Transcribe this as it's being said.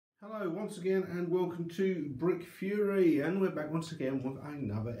Hello once again and welcome to Brick Fury, and we're back once again with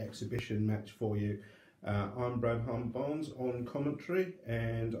another exhibition match for you. I'm Brad Barnes on commentary,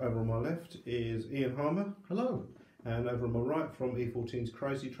 and over on my left is Ian Harmer. Hello. And over on my right from E14's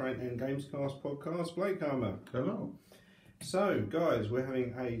Crazy Train and Gamescast podcast, Blake Harmer. Hello. So guys, we're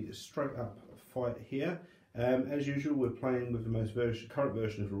having a straight up fight here. As usual, we're playing with the most current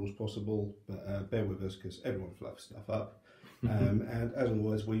version of the rules possible, but bear with us because everyone fluffs stuff up. And as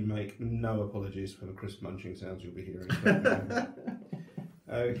always, we make no apologies for the crisp munching sounds you'll be hearing.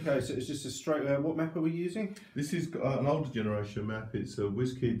 Okay, so it's just a straight. What map are we using? This is an older generation map. It's a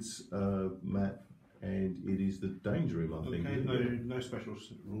WizKids map, and it is the Danger Room, I think. Okay, no special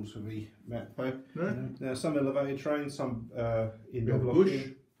rules for the map though. No. Now, some elevated train, some indoor We have a blocking. bush.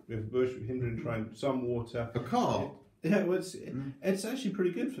 We have a bush, hindering train, some water. A car. Yeah, well, it's actually pretty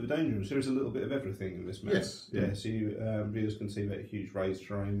good for the Danger Room. So there's a little bit of everything in this map. Yes. Yeah, so you viewers can see that huge raised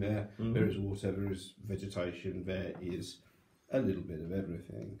terrain there. There is water, there is vegetation, there is a little bit of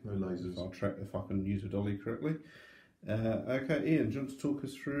everything. No lasers. If I can use a dolly correctly. Okay, Ian, do you want to talk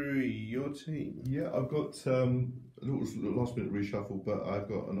us through your team? Yeah, I've got a little last minute reshuffle, but I've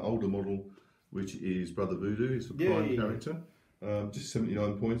got an older model, which is Brother Voodoo. It's a prime character. Just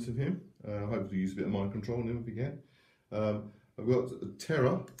 79 points of him. Hopefully use a bit of mind control on him if we can. I've got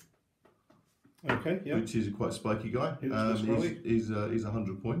Terror, okay, yeah, which is a quite spiky guy. He's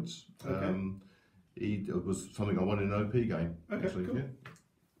 100 points. Okay. He was something I won in an OP game. Okay, actually, cool. yeah.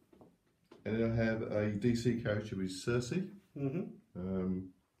 And then I have a DC character with Circe. She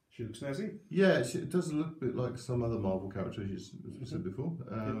looks snazzy. Yeah, it does look a bit like some other Marvel characters, as we said before.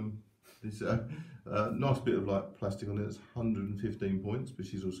 There's a nice bit of like plastic on it. It's 115 points, but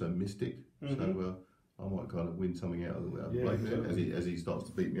she's also mystic. So I might kind of win something out of the Blake there as he starts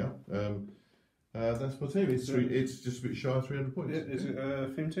to beat me up. That's my team. It's just a bit shy of 300 points. Yeah, is it a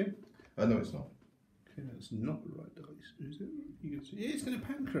theme team? No, it's not. Okay, that's not the right dice, is it? You can see, yeah, it's going to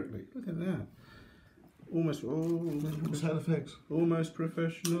pan correctly. Look at that. Almost Sound effects. Almost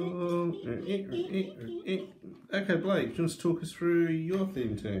professional. Okay, Blake, do you want to talk us through your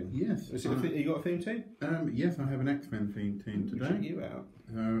theme team? Yes. You got a theme team? Yes, I have an X-Men theme team today. Check you out.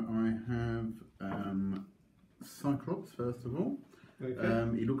 I have Cyclops, first of all.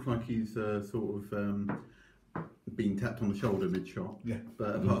 Okay. He looks like he's sort of being tapped on the shoulder mid-shot. Yeah.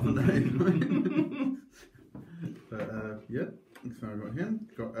 But apart from that, he's fine. But yeah, so I got him.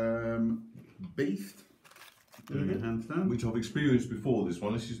 Got Beast. Doing a handstand. Which I've experienced before. This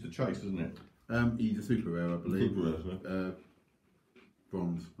one. This is the chase, isn't it? He's a super rare, I believe. Super rare, isn't it?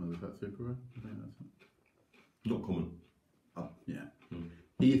 Bronze. Oh, is that super rare? I think that's it. Not common. Oh, yeah.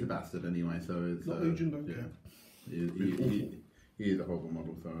 He is a bastard anyway, so it's... Not Legion, don't yeah. care. He is a horrible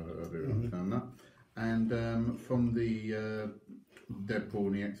model, so I do understand that. And from the Deadpool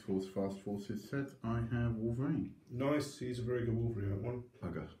and the X-Force Fast Forces set, I have Wolverine. Nice, he's a very good Wolverine, that one.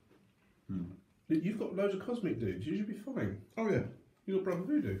 Okay. You've got loads of cosmic dudes, you should be fine. Oh yeah. You got Brother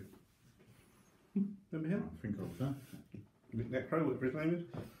Voodoo. Remember him? I think I was that. Necro, whatever his name is.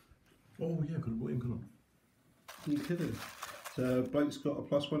 Oh yeah, could have bought him, couldn't I? You could have. So Blake's got a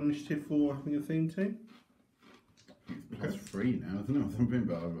 +1 initiative for having a theme team. That's free now, isn't it? Or something,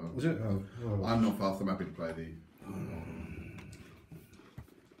 but Was it? Oh. I'm not fast. I'm happy to play the.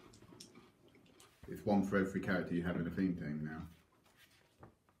 It's one for every character you have in a theme team now.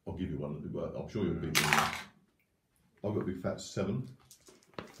 I'll give you one. I'm sure you'll beat me. I've got a big fat 7.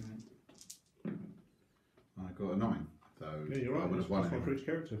 I got a 9. So Yeah, you're right. I would have won That's one anyway. for each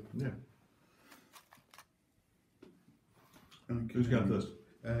character. Yeah. Okay. Who's going first?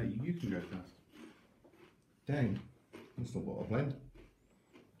 You can go first. Dang. That's not what I planned.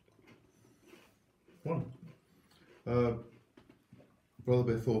 1. Brother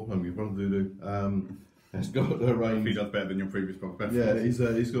Bear Thor, Brother Voodoo. Has got a He range. does better than your previous box. Yeah,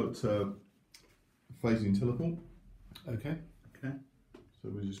 he's got phasing teleport. Okay. Okay. So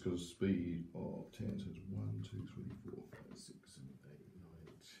we've just got a speed of 10. So it's 1, 2, 3, 4, 5, 6, 7, 8, 9,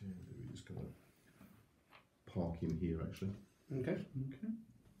 10. We're just going to park him here actually. Okay. Okay.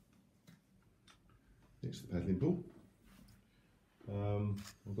 Next to the paddling pool.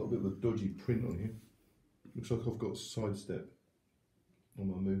 I've got a bit of a dodgy print on here. Looks like I've got sidestep on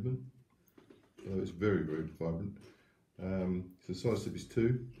my movement. Although it's very, very vibrant. So sidestep is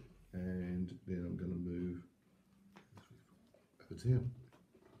 2, and then I'm going to move over to here.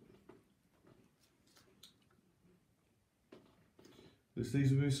 This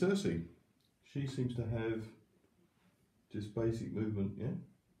leaves me with Circe. She seems to have just basic movement, yeah?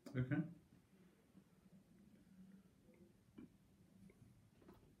 Okay.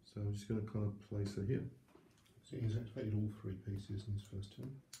 So I'm just going to kind of place her here. So he's activated all 3 pieces in his first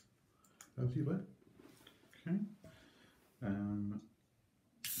turn.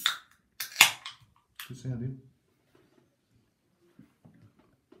 sounding.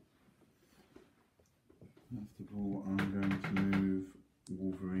 First of all, I'm going to move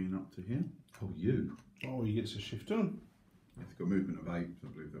Wolverine up to here. Oh, you. Oh, he gets a shift on. It's got movement of 8, so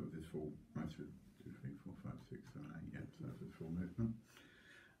I believe that was his full. That's with 2, 3, 4, 5, 6, 7, 8. Yeah, so that's his full movement.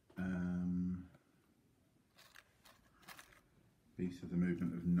 Beast has a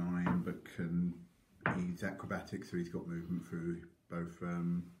movement of 9, but he's acrobatic, so he's got movement through both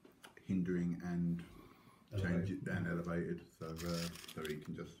hindering and elevated. So he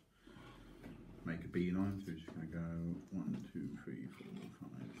can just make a beeline. So we're just going to go 1, 2, 3, 4,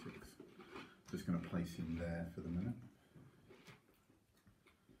 5, 6. Just going to place him there for the minute.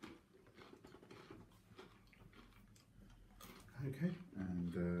 Okay.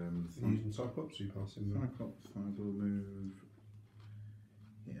 And using Cyclops, you pass him. Cyclops, I will move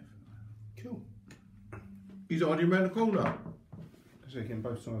here for the moment. Cool. He's hiding around the corner. So again,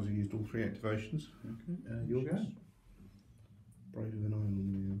 both sides have used all 3 activations. Okay, your go. Braver than I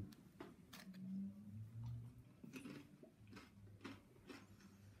am.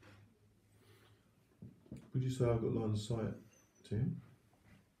 Would you say I've got line of sight to him?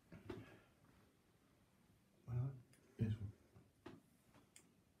 Yes.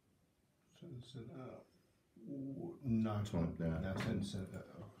 No. Type now. No, he's tight.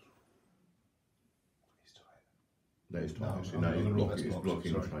 That is tight. No, actually. I'm No, not he's gonna roll blocking. that He's block,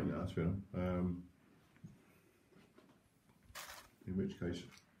 blocking sorry. straight now. That's fair enough. In which case,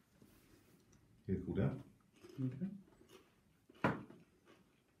 he'll call down. Okay.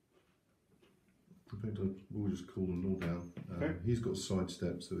 In fact, we'll just call them all down. Okay. He's got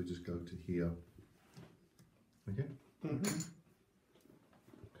sidestep, so we just go to here. Okay.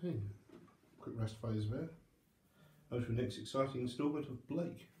 Okay. Quick rest phase there. On to the next exciting installment of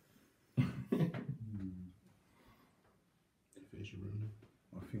Blake. If it is your room.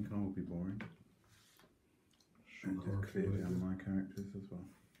 I think I will be boring. And Sure. just clear down my characters as well.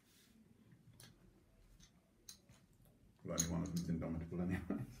 Well, only one of them's indomitable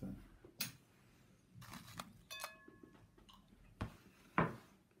anyway, so.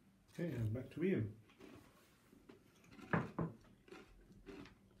 Okay, and back to Ian.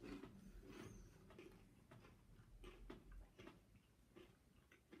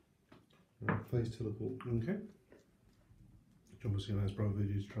 Phase teleport. Okay. John Basile has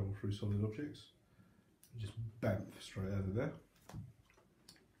probability to travel through solid objects. Just bamf straight out of there.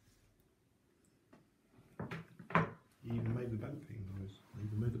 You even made the bamfing noise.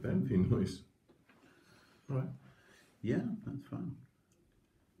 Even made the bamfing noise. Right. Yeah, that's fine.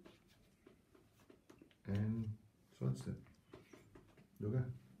 And sidestep. You'll go.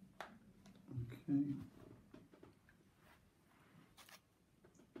 Okay.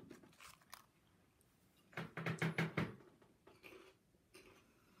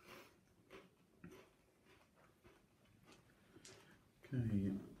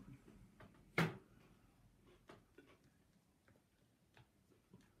 Okay.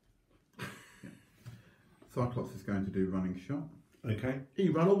 Cyclops is going to do running shot. Okay. He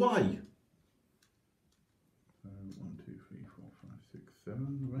ran away. So 1, 2, 3, 4, 5, 6,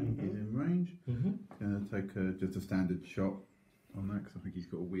 7. Range. He's in range. Going to take just a standard shot on that because I think he's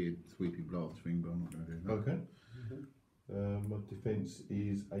got a weird sweeping blast swing, but I'm not going to do that. Okay. My defence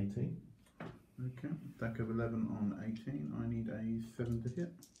is 18. Okay. Stack of 11 on 18. I need a 7 to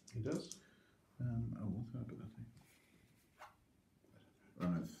hit. He does. What's that ability?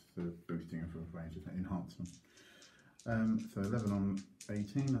 Oh, that's the boosting of a range attack enhancement. So 11 on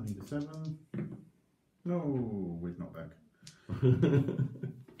 18, I need a 7. No, we're not back. I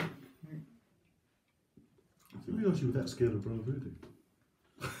didn't realise you were that scared of Brother Voodoo.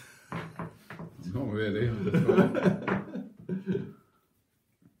 Not really. I'm just like,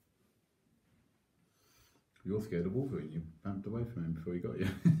 you're scared of Wolverine. You bamped away from him before he got you.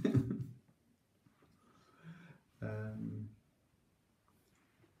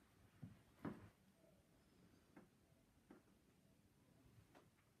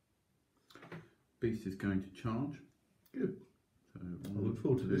 Beast is going to charge. Good. So I look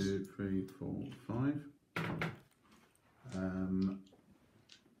forward to this. 2, 3, 4, 5.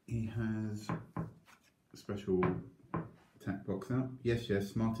 He has a special attack box out. Yes,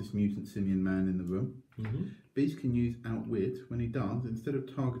 smartest mutant simian man in the room. Beast can use Outwit. When he does, instead of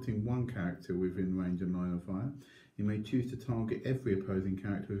targeting one character within range of line of fire, he may choose to target every opposing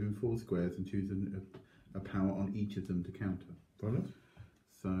character within 4 squares and choose a power on each of them to counter. Brilliant.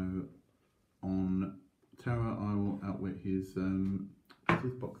 So on Terror, I will outwit his. What's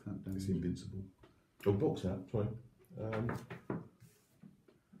his box out damage? It's invincible. Oh, box out, sorry.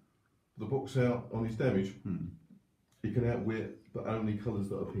 The box out on his damage, he can outwit, but only colours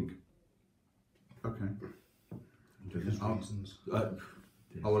that are pink. Okay. Because I'll, reasons.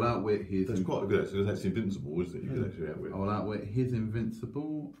 I will outwit his. That's quite good actually. That's invincible, isn't it? You could actually outwit. I will outwit his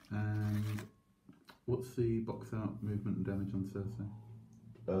invincible. And what's the box out movement and damage on Cersei?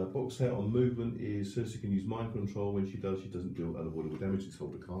 Box out on movement is Cersei can use mind control. When she doesn't deal unavoidable damage. It's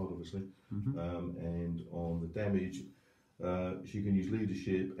hold a card, obviously. And on the damage, she can use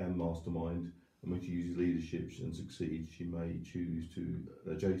leadership and mastermind. And when she uses leadership and succeeds, she may choose to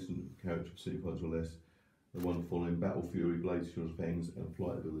adjacent character for 60 points or less. The one following battle fury, blades, furious fangs, and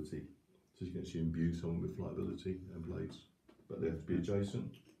flight ability. So she can actually imbue someone with flight ability and blades, but they have to be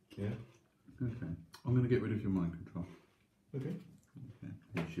adjacent. Yeah. Okay. I'm going to get rid of your mind control. Okay.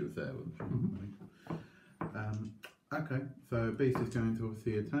 She was there, wasn't she? Okay, so Beast is going to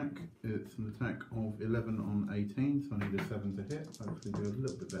obviously attack. It's an attack of 11 on 18, so I need a 7 to hit. Hopefully do a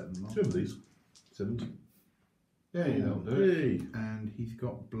little bit better than that. 2 of these. 7. Yeah, that'll do it. And he's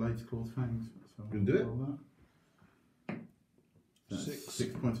got Blades, Claws, Fangs. So You can do it. roll that. That's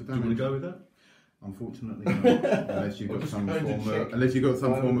 6 points of Do you damage. want to go with that? Unfortunately, no. Unless you've got some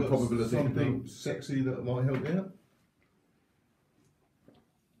form of probability. Something sexy that might help you out.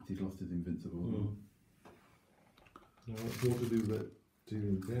 He's lost his invincible. Now, what to do with that?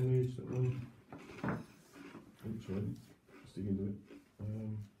 Dealing damage, that one. Oops, sorry. Stick into it.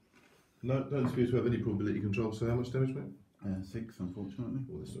 No, don't appear to have any probability control, so how much damage, mate? 6, unfortunately.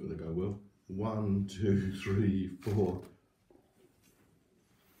 Well, that's not going to go well. 1, 2, 3, 4,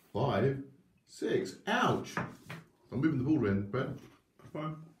 5, 6. Ouch! I'm moving the ball around, Brad.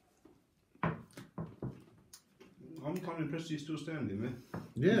 Fine. I'm kind of impressed you're still standing there.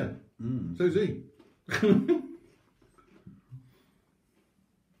 Yeah. So's he.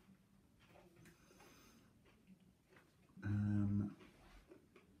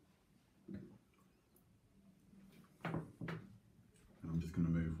 I'm just going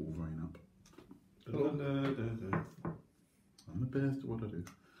to move Wolverine up. Da-da-da-da-da. I'm the best at what I do.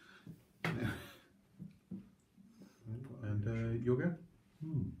 And you'll go? I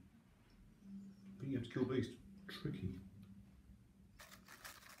think you have to kill Beast. Tricky.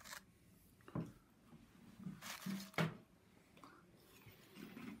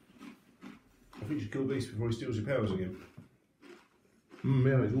 I think you should kill Beast before he steals your powers again.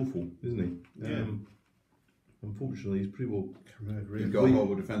 Yeah, he's awful, isn't he? Yeah. Unfortunately, he's pretty well. He's got a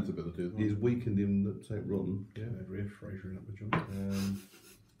horrible defense ability as well. He's weakened him that take rotten. Yeah, Red Fraser up the joint.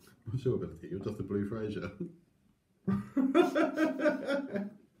 What's your ability? You're just a blue Fraser.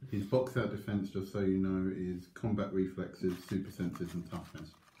 His box out defense, just so you know, is combat reflexes, super senses, and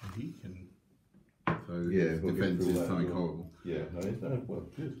toughness. He can. So Yeah, his we'll get defense through is that something as well. horrible. Yeah, no, well,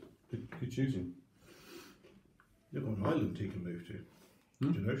 good. Good choosing. You've got an island he can move to.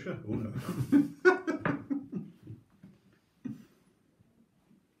 Genosha? Oh no.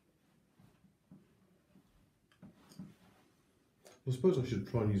 I suppose I should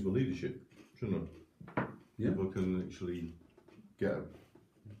try and use my leadership, shouldn't I? Yeah. If I can actually get a...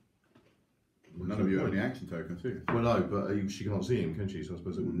 Well, none of you have any action tokens, do you? Well, no, but she can't see him, can she? So I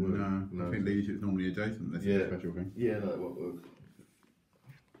suppose it wouldn't work. No, I think leadership's normally adjacent unless it's a special thing. Yeah, no, it won't work.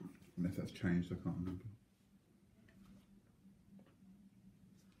 Unless that's changed, I can't remember.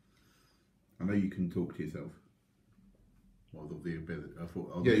 I know you can talk to yourself. Well, the ability. I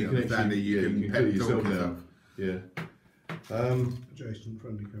thought. Yeah, you can actually you can kill pep yourself talk now. Yeah. Adjacent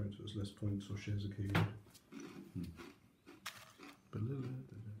friendly characters, less points or shares a keyword.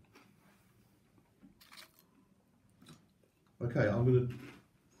 Okay, I'm going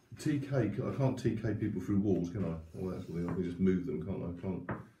to TK. I can't TK people through walls, can I? Well, that's what I can just move them, can't I?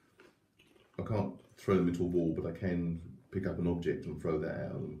 I can't throw them into a wall, but I can pick up an object and throw that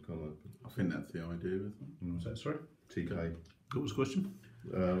out of them, can't I? I think that's the idea, isn't it? What's that, sorry? TK. What was the question?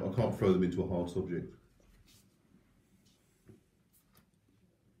 I can't throw them into a hard subject.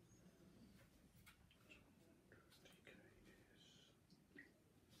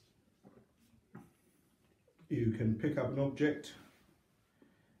 You can pick up an object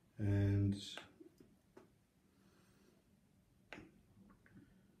and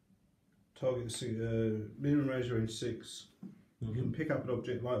target minimum range 6. You can pick up an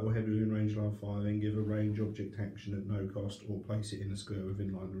object light or heavy within range line of fire, then give a range object action at no cost, or place it in a square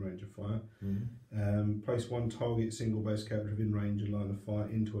within line of range of fire. Place one target single base character within range and line of fire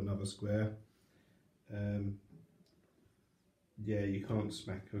into another square. Yeah, you can't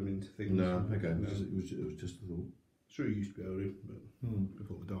smack them into things. No, okay. It was just a thought. Sure, you used to be able to, but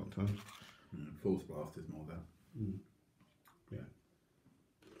before the dark times. Force blast is more there. Yeah.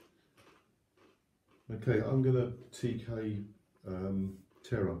 Okay, I'm going to TK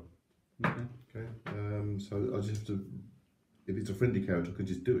Terra. Okay. Okay. So I just have to. If it's a friendly character, I can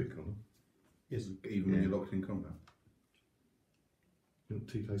just do it, can't I? Yes. Even when you're locked in combat. You don't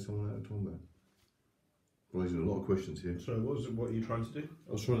TK someone out of combat. Raising a lot of questions here. So what are you trying to do?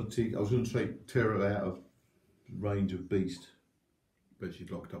 I was going to take Terra out of range of beast. But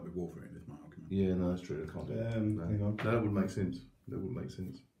she's locked up with Wolverine, is my argument. Yeah, no, that's true. I can't do that. No. Hang on. No, that would make sense. That would make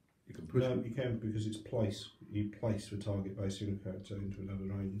sense. You can push No, him. you can because it's place. You place the target based on a character into another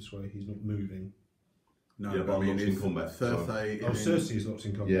range. This way he's not moving. No, Yeah, but I'm locked in it's combat, so- Cersei. Oh, Cersei is locked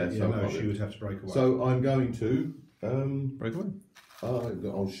in combat. Yeah, Yeah, so no, I she can't would have to break away. So I'm going to. Break away.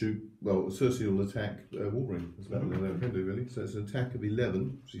 I'll shoot. Well, Cersei will attack Wolverine. That's about all I can do, really. So it's an attack of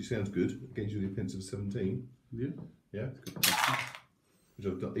 11, which sounds good. Against you, the defense of 17. Yeah. Yeah. Which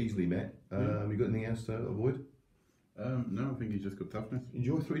I've easily met. You got anything else to avoid? No, I think he's just got toughness.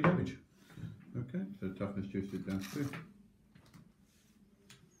 Enjoy 3 damage. Okay, so toughness juices down to 2.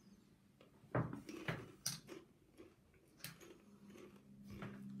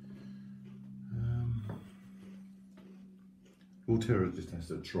 Terra just has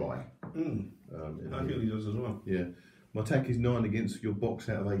to try. I feel he does as well. Yeah. My attack is 9 against your box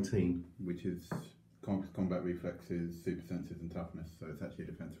out of 18. Which is combat reflexes, super senses, and toughness. So it's actually a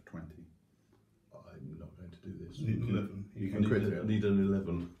defense of 20. I'm not going to do this. You need an 11. You can crit it. I need an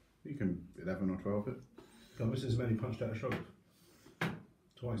 11. You can 11 or 12 it. God, this is many punched out a shoulder.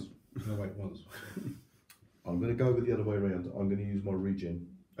 Twice. No, wait, once. I'm going to go with the other way around. I'm going to use my regen.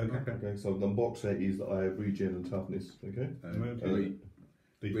 Okay. Okay, so the box set is that I have regen and toughness. Okay. Okay.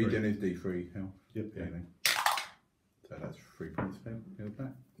 D3. Regen is D3 health. Yep. Healing. So that's 3 points healed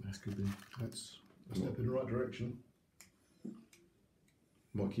back. That's good then. That's a step in the right direction.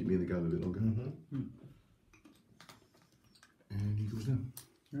 Might keep me in the game a bit longer. Mm-hmm. And he goes down.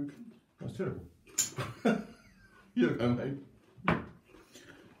 Okay. That's terrible. You okay, mate?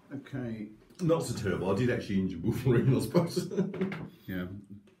 Okay. Not so terrible. I did actually injure Wolverine, I suppose. Yeah.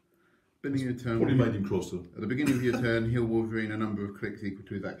 Beginning of your turn. Probably made him crosser. At the beginning of your turn, heal Wolverine a number of clicks equal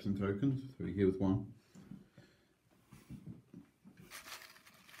to his action tokens. So he heals 1.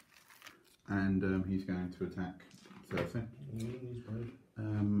 And he's going to attack Cersei. He's brave.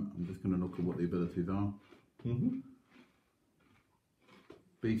 I'm just going to look at what the abilities are.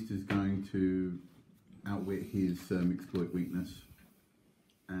 Beast is going to outwit his exploit weakness.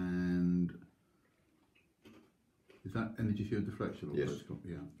 And is that energy shield deflection? Or Yes.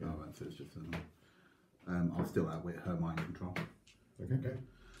 Yeah. Oh, that's it. It's just I'll still outwit her mind control. Okay.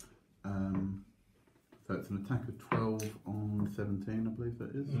 So it's an attack of 12 on 17, I believe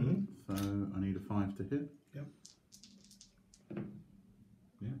that is. So I need a 5 to hit. Yep.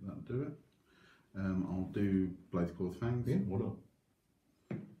 Yeah, that'll do it. I'll do Blaze Claw's Fangs. Yeah, why not?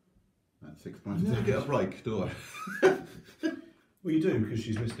 That's 6 points. I never get a break, do I? Well, you do because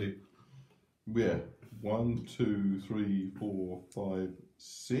she's Mystic. Yeah. 1, 2, 3, 4, 5,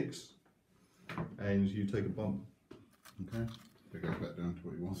 6. And you take a bump. Okay. So it goes back down to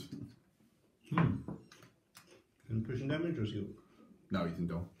what he was. And pushing damage or is he? No, he's in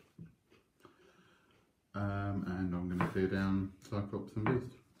dom. And I'm going to clear down Cyclops and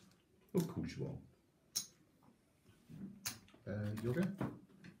Beast. Of course you are. You're good.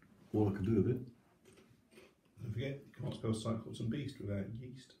 All I can do with it. Don't forget, you can't spell Cyclops and Beast without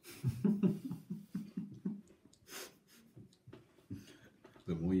yeast.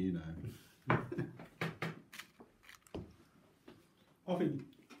 The more you know. I think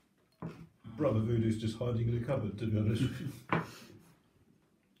Brother Voodoo's just hiding in a cupboard, to be honest with you.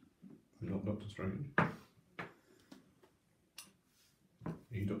 Not Doctor Strange. Are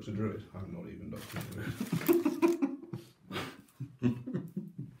you Dr. Druid? I'm not even Dr. Druid.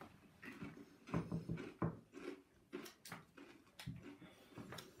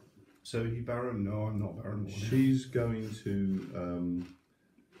 So are you Baron? No, I'm not Baron. She's going to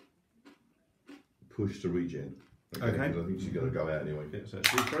push the regen. Okay. 'Cause I think she's going to go out anyway. Yeah, so it's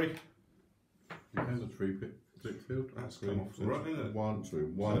D3. That's a 3 click field. That's come off all right, isn't it?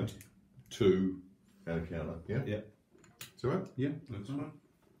 1, 2, and a counter. Yeah? Yeah. Is that right? Yeah, That's fine.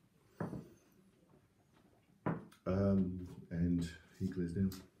 And he clears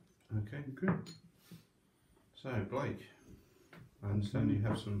down. Okay, good. So, Blake, I understand you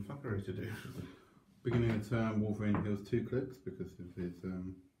have some fuckery to do. Beginning of turn, Wolverine heals 2 clicks because of his.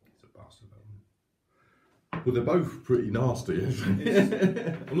 He's a bastard, that one. Well, they're both pretty nasty. I'm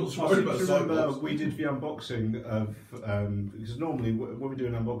not I surprised seem about to remember Cyclops. we did the unboxing of because normally when we do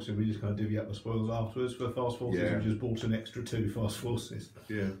an unboxing we just kind of divvy up the spoils afterwards. For Fast Forces Yeah. we just bought an extra 2 Fast Forces.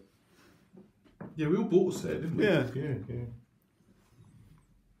 Yeah. Yeah, we all bought a set, didn't we? Yeah. Yeah.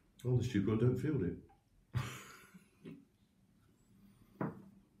 Oh, the stupid I don't feel it.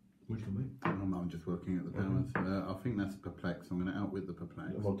 Which one, I'm just working at the powers. I think that's perplex. I'm going to outwit the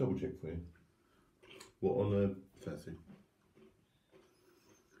perplex. mate? I'll double check for you. What on a? 30.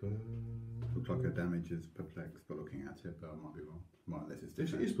 Looks like her damage is perplexed by looking at it, but I might be wrong. Might unless it's If it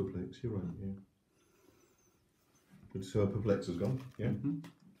different. is perplex, you're right. Yeah. But so perplex has gone. Yeah. I'm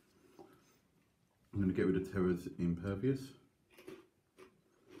going to get rid of Terra's Impervious.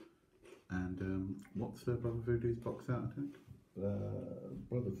 And what's Brother Voodoo's box out attack?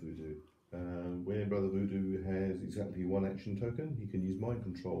 Brother Voodoo. Where Brother Voodoo has exactly one action token, he can use Mind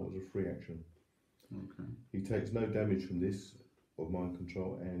Control as a free action. Okay. He takes no damage from this of Mind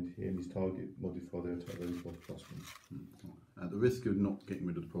Control, and he and his target modify their attack rolls by +1. At the risk of not getting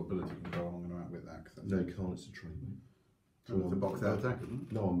rid of the probability control, I'm going to outwit that. Cause No, you can't. It's a trait, mate. so it's a box out attack, isn't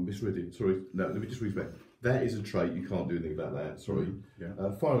it? No, I misread it. Sorry. No, let me just read back. That is a trait. You can't do anything about that. Sorry. Yeah.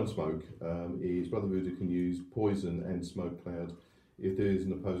 Fire and Smoke is Brother Voodoo can use Poison and Smoke Cloud. If there is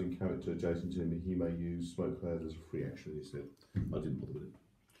an opposing character adjacent to him, he may use Smoke Cloud as a free action instead. I didn't bother with it.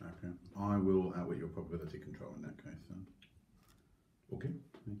 Okay. I will outwit your probability control in that case then. Okay.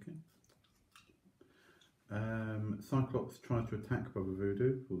 Okay. Cyclops tries to attack Brother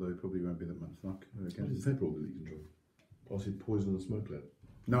Voodoo, although it probably won't be that much luck What against. is that probability control? I said Poison and Smoke Cloud.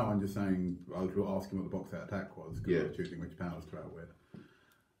 No, I'm just saying, I was asking what the box out attack was, because I was choosing which powers to outwit.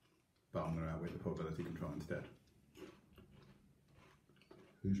 But I'm going to outwit the probability control instead.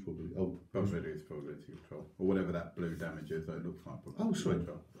 Who's probability? Oh, Brother Voodoo's probability control, or whatever that blue damage is, so it looks like probability oh, sorry.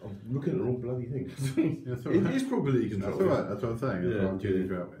 control. I'm looking at the wrong bloody thing. That's all It right. is probability control. That's alright, that's what I'm saying, that's Yeah, what I'm choosing yeah.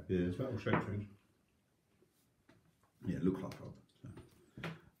 to outwit. Yeah. It's battle shape change. Yeah, it looks like Rob.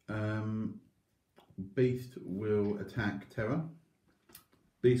 So. Beast will attack Terra.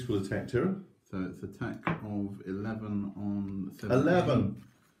 Beast will attack Terra. So it's attack of 11 on 17. 11.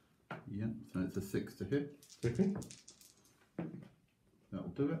 Yeah, so it's a 6 to hit. Okay. That'll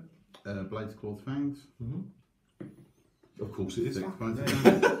do it. Blades, Claws, Fangs. Of course it is. 6 points of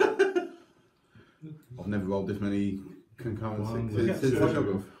damage. I've never rolled this many concurrent One, sixes since the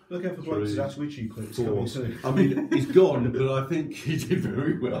juggle. Look out for Blake's that's witchy clicks 4. coming soon. I mean, he's gone, but I think he did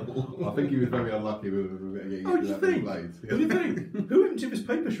very well. I think he was very unlucky with getting Oh, into you that many think? blades. What do you think? Who emptied his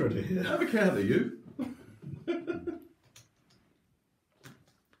paper shredder here? Have a counter, you. There's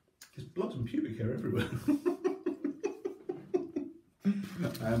blood and pubic hair everywhere.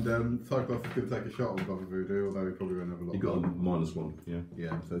 And Cyclops is going to take a shot on Brother Voodoo, although he probably won't have a lot. You got a -1. Yeah.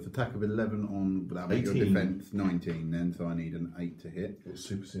 Yeah, so it's attack of 11 on, without your 18. defence, 19 then, so I need an 8 to hit. It's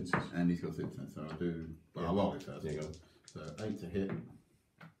super senses. And he's got 6 then, so I'll do, well, I'll roll it first. There you go. So 8 to hit.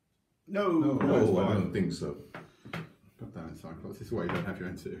 No, No, no, No, it's I fine. don't think so. God damn it, Cyclops, this is why you don't have your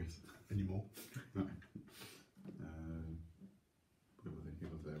own series. Anymore. Where was he? He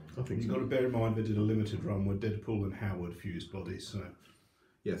was there. I think You've so. got to bear in mind they did a limited run where Deadpool and Howard fused bodies, so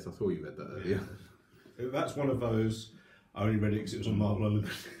Yes, I saw you read that earlier. that's one of those. I only read it because it was on Marvel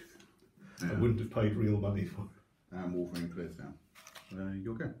Unlimited. I wouldn't have paid real money for it. And Wolverine clears down.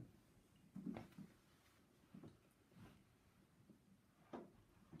 You'll go.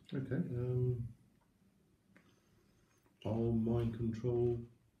 Okay. I'll mind control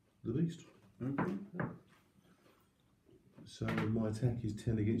the beast. Okay. So my attack is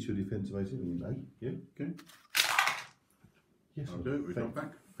 10 against your defense of 18. 8. Yeah. Okay. Yes, I'll do it. We've got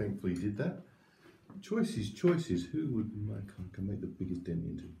back. Thankfully did that. Choices, choices. Who would can make the biggest dent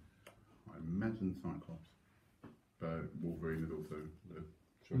into? I imagine Cyclops. But Wolverine is also the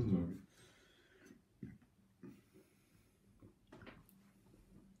choice target.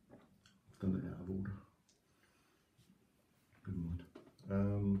 Done it out of order. Never mind.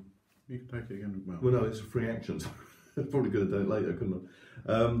 You can take it again. Well, no, it's a free action. Probably could have done it later, couldn't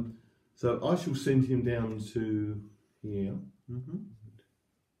I? So I shall send him down to here,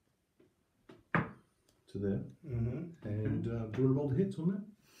 to there, and do you want to roll the hits on that?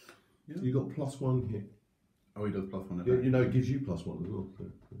 Yeah. You got +1 hit. Oh, he does +1 attack. Yeah, you know, it gives you +1 as well. So.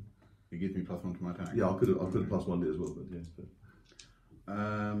 He gives me +1 to my attack. Yeah, I could have +1 it as well, but yes. But.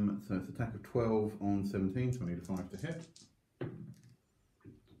 So it's attack of 12 on 17, so I need a 5 to hit.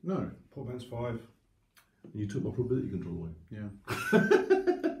 No. Poor man's 5. You took my probability control away. Yeah.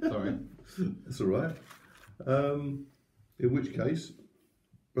 Sorry. That's all right. In which case,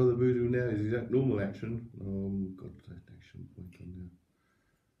 Brother Voodoo now is exact normal action. Got that action point on there.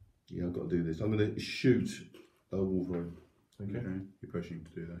 Yeah, I've got to do this. I'm going to shoot a Wolverine. Okay. You're pushing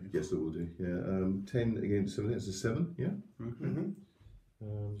to do that. Yes, I will do. Yeah. 10 against 7. That's a 7. Yeah. Okay.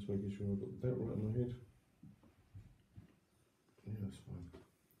 Just making sure I've got that right in my head. Yeah, that's fine.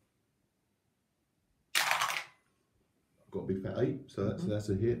 I've got a big fat 8, so that's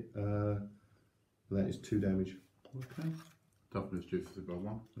a hit. That is 2 damage. Okay. Toughness juices have got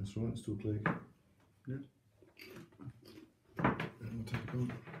 1. That's right, still click. Yeah. And we'll take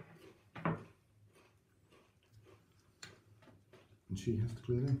on. she has to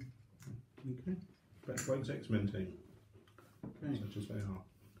clear them. Okay. Back to X-Men team. Okay. Such as they are.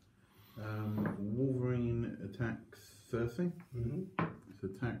 Wolverine attacks Cersei. Mm-hmm. It's an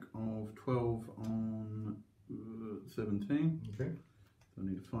attack of 12 on 17. Okay. So I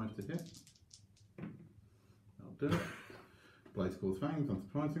need a 5 to hit. That'll do it. Blade Claw's Fangs,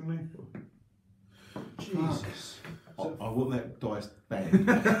 unsurprisingly. Jesus. I want that dice back.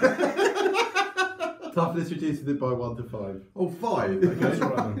 Toughness reduces it by 1 to 5. Oh, 5. That's Okay. all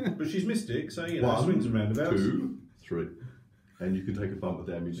right then. But she's Mystic, so you know, 1, swings and roundabouts. 2, 3. And you can take a bump of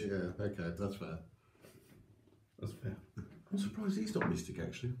damage. Yeah, okay, that's fair. That's fair. I'm surprised he's not Mystic,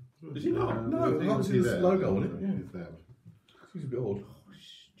 actually. Is he not? No, I can't see the logo on it. Yeah. It's there. Seems a bit odd. Oh,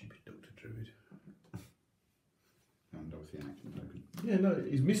 stupid Dr. Druid. And obviously an action token. Yeah, no,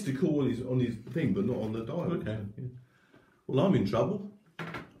 he's mystical on his thing, but not on the dial. Okay. Yeah. Well, I'm in trouble.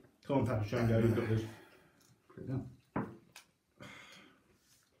 Come on, Papa Shango, you've got this. Put it down.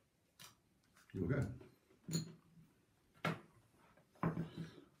 You'll go.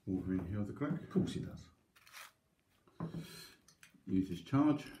 Wolverine heals the click. Of course he does. Uses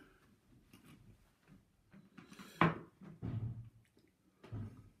charge.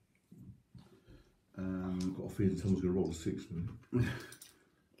 I've got a feeling someone's going to roll a 6.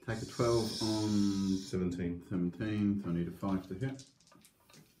 Take a 12 on 17. 17, so I need a 5 to hit.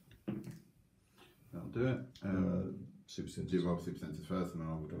 That'll do it. Super Do senses. roll 6 senses first and then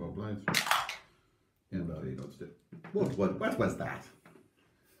I'll roll blades. Yeah, no, you dodged it. What was that?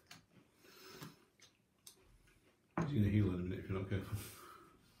 He's going to heal in a minute if you're not careful.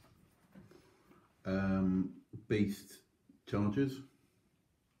 Beast charges.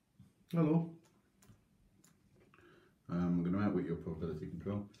 Hello. I'm going to outwit your probability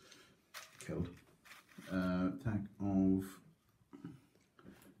control. Killed. Attack of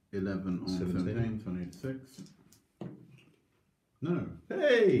 11 on 17, so I need 6. No.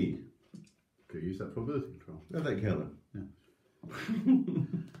 Hey! Could use that probability control. How'd that count then?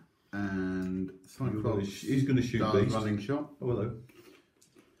 And Cyclops He's going to shoot does beast. running shot. Oh, hello.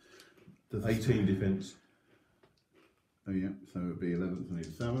 Does 18 defence. Oh yeah, so it would be 11, so I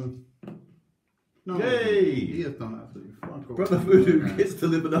need 7. No, Yay! he has done absolutely fuck all. Brother Voodoo gets to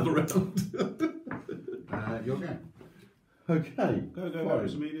live another round. Your game. Okay. Go, fine.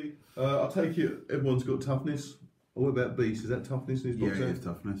 it's meaty. I take it everyone's got toughness. Or what about Beast? Is that toughness in his Yeah, box? it is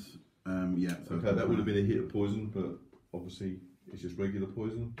toughness. Yeah, so Okay, that would have been a hit of poison, but obviously it's just regular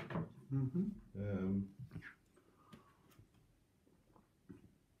poison.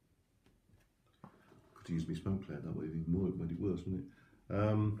 Could use me smoke cloud, that would have even more made it worse, wouldn't it? The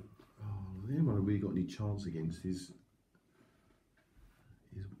only one I really got any chance against is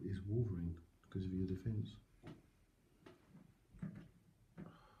Wolverine because of your defence.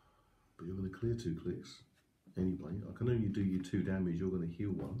 But you're going to clear 2 clicks anyway. I can only do you 2 damage. You're going to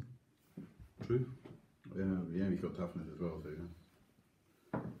heal 1. True. Yeah, he's got toughness as well, so yeah.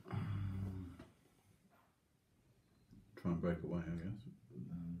 Try and break away, I guess.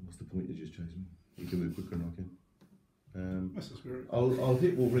 What's the point of just chasing me? You can move quicker than I can. That's the spirit. I'll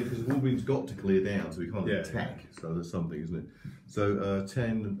hit Wolverine because Wolverine's got to clear down, so he can't Yeah, attack. So there's something, isn't it? So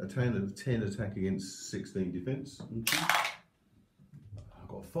 10 attack against 16 defence. I've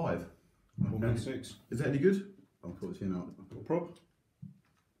got a 5. And 6. Is that any good? Unfortunately not. Prop.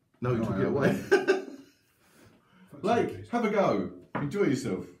 No, he No, took I it away. Fuck's Blake, sake. have a go. Enjoy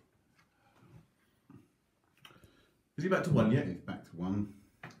yourself. Is he back to 1 yet? He's back to 1,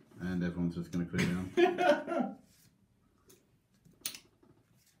 and everyone's just going to clear down.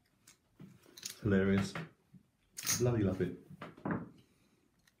 Hilarious. Bloody love it.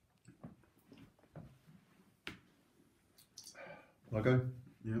 I'll go.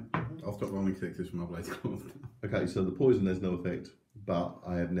 Yeah, I'll stop rolling 6s from my blade claws. Okay, so the poison has no effect, but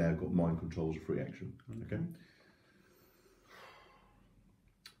I have now got mind control as a free action. Okay.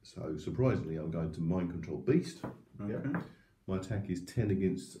 So surprisingly, I'm going to mind control beast. Okay. My attack is 10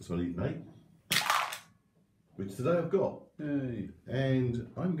 against, so I need an 8, which today I've got. Yay. And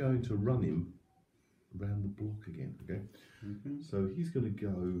I'm going to run him around the block again. Okay. So he's going to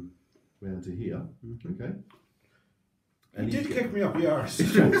go round to here. Okay. And he did kick me up the arse.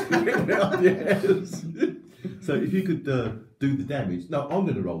 Yes. So if you could do the damage. No, I'm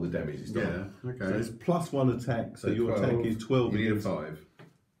going to roll the damage this time. Yeah, okay. So it's +1 attack. So your 12. attack is 12 You need a against 5.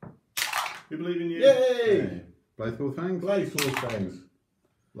 We believe in you. Yay! Blade claw fangs? Blade Claw Fangs.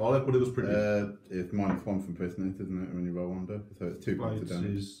 Oh, that was pretty. It's -1 from prisoners, isn't it, when you roll under? So it's 2 points of Blades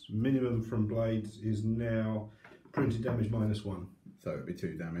damage. is minimum from blades is now printed damage -1. So it'd be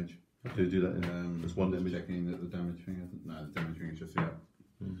 2 damage. To do that, that's 1 just damage. checking that the damage thing isn't. No, the damage thing is just, yeah.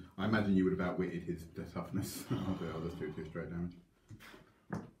 I imagine you would have outwitted his toughness. I'll just do 2 straight damage.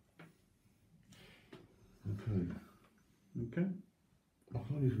 Okay. I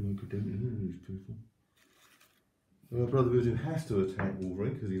can't even make a dent in these people. My brother Virgin has to attack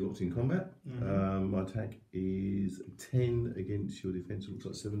Wolverine because he's locked in combat. My attack is 10 against your defense. It looks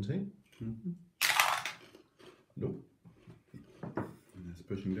like 17. Nope. And that's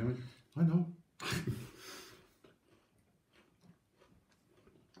pushing damage. I know.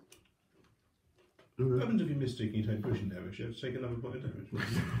 What happens if you miss stick and you take pushing damage? You have to take another point of damage.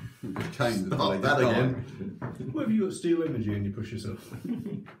 Change the Start that again. What if you got steel energy and you push yourself?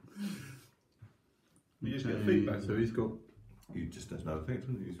 You just get feedback. So he's got. He just has no effect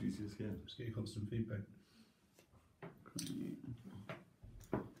on it. He's just, Just get your constant feedback.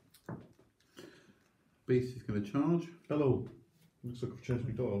 Beast is going to charge. hello. Looks like I've changed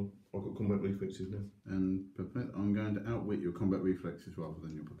my dial. I've got combat reflexes now. And I'm going to outwit your combat reflexes rather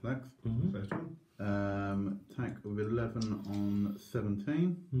than your perplex. First one. Attack of 11 on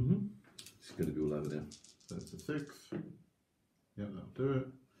 17. It's going to be all over now. So it's a 6. Yep, that'll do it.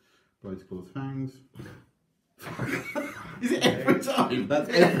 Blades, claws, fangs. Is it every time? That's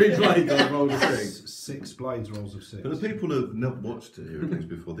every blade I rolled a 6. 6 blades rolls of 6. For the people who have not watched Heroclix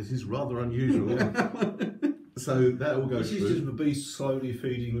before, this is rather unusual. So that will go This through. is just the beast slowly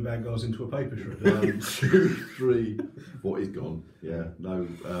feeding the bad guys into a paper shredder. 1, 2, 3. What is gone? Yeah, no.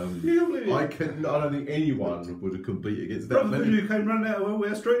 I don't think anyone would have compete against that Brother many. who came running out of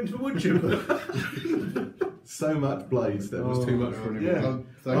nowhere straight into the wood chipper. So much blades, that was too much for anyone.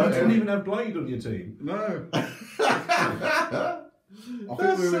 Yeah. You don't even have Blade on your team. No. I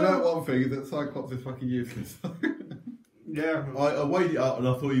think we would know one thing, that Cyclops is fucking useless. Yeah. I weighed it up and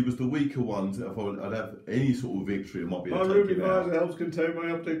I thought he was the weaker one. So if I'd have any sort of victory, it might be able to take him out. helps contain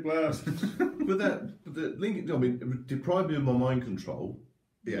my optic blast. But the link, I mean, it deprived me of my mind control.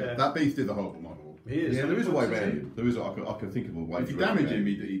 Yeah, that beast is a horrible model. He is. Yeah, there is a way around him. There is. I can think of a way. If you damage him,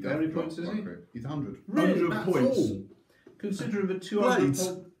 he does. How many points is he? He's 100. Really? 100 That's points. all? Considering the 200 Blades.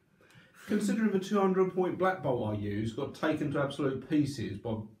 point, considering the 200 point Black Bolt I used got taken to absolute pieces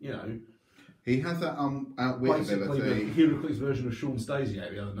by, you know, He has that outwit basically ability. the Heroclix version of Sean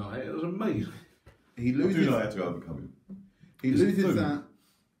Stasiak the other night. It was amazing. He I do loses. know how to overcome him. He Is it loses food? that.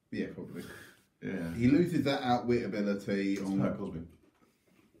 Yeah, probably. Yeah. He loses that outwit ability It's on. Power Cosmic.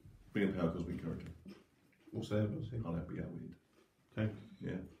 Bring a Power Cosmic character. What's that? I'll have to be outwitted. Okay.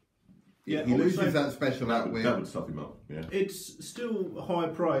 Yeah. Yeah, He loses also, that special outwit. That would stuff him up. Yeah. it's still high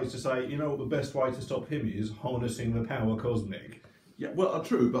praise to say, you know what the best way to stop him is harnessing the power cosmic. Yeah, well,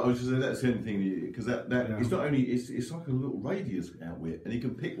 true, but I was just saying that's the only thing because that Yeah. it's not only it's like a little radius outwit, and he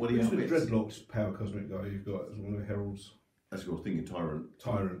can pick what he Who's the outwits. dreadlocked power cosmic guy you've got as one of the heralds? That's what I was thinking. Tyrant.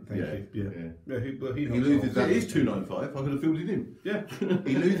 Tyrant, thank Yeah, you. yeah. Yeah, he He loses That that. is 295. I could have filled it in. Yeah.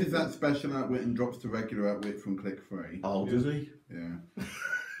 He loses that special outwit and drops to regular outwit from click 3. Oh, does he? Yeah.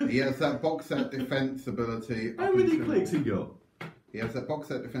 He has that box set defense ability. How up many until- clicks he got? He has that box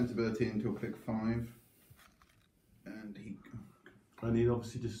set defense ability until click 5. And And he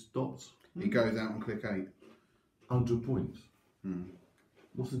obviously just stops. he goes out on click 8. 100 points.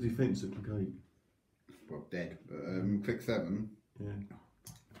 What's the defence of click 8? Well, dead. Click 7. Yeah.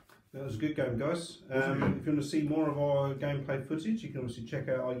 That was a good game, guys. If you want to see more of our gameplay footage, you can obviously check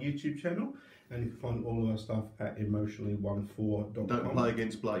out our YouTube channel, and you can find all of our stuff at emotionally14.com. Don't play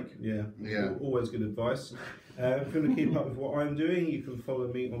against Blake. Yeah, Yeah. always good advice. If you want to keep up with what I'm doing, you can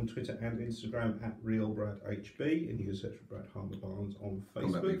follow me on Twitter and Instagram at RealBradHB, and you can search for Brad Harmer Barnes on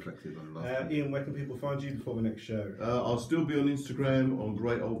Facebook. Ian, where can people find you before the next show? I'll still be on Instagram on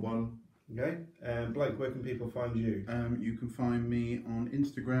Great Old One. Okay, and Blake, where can people find you? You can find me on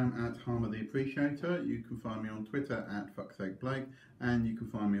Instagram at Harmer the Appreciator. You can find me on Twitter at FucksakeBlake, and you can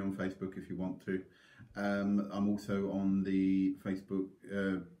find me on Facebook if you want to. I'm also on the Facebook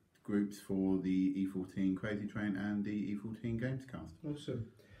groups for the E14 Crazy Train and the E14 Gamescast. Awesome.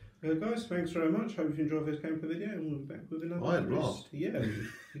 Guys, thanks very much. Hope you enjoyed this gameplay video, and we'll be back with another. I had a blast. Yeah,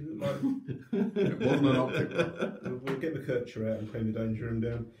 you look like It wasn't an optic. we'll get the Kircher out and clean the danger room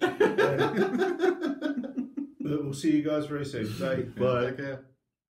down. But we'll see you guys very soon. Bye. Take care.